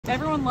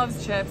Everyone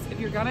loves chips. If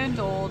you're gonna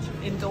indulge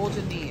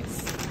in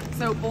these.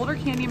 So Boulder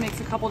Canyon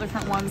makes a couple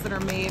different ones that are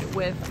made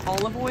with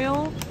olive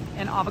oil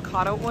and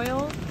avocado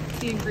oil.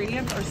 The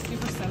ingredients are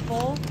super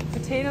simple.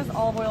 Potatoes,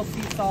 olive oil,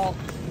 sea salt,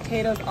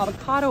 potatoes,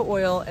 avocado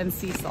oil, and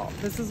sea salt.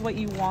 This is what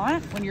you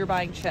want when you're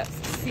buying chips.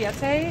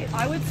 Siete,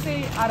 I would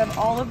say out of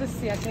all of the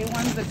Siete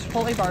ones, the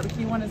Chipotle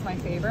barbecue one is my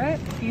favorite.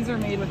 These are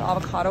made with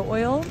avocado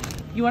oil.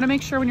 You want to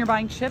make sure when you're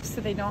buying chips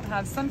that they don't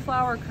have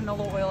sunflower,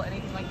 canola oil,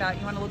 anything like that.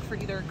 You want to look for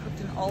either cooked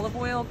in olive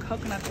oil,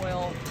 coconut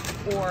oil,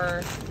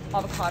 or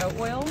avocado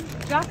oil.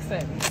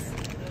 Jackson's,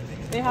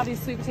 they have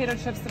these sweet potato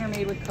chips that are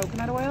made with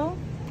coconut oil.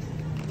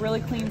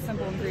 Really clean,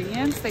 simple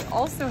ingredients. They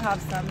also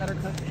have some that are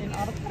cooked in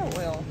avocado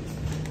oil.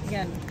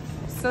 Again,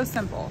 so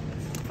simple.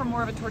 For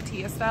more of a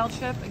tortilla style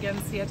chip, again,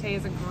 Siete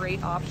is a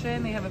great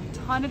option. They have a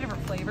ton of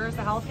different flavors,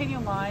 the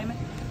jalapeno lime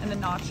and the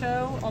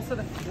nacho, also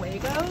the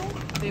fuego.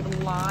 They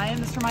have lime.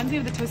 This reminds me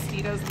of the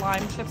Tostitos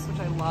lime chips, which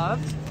I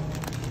loved.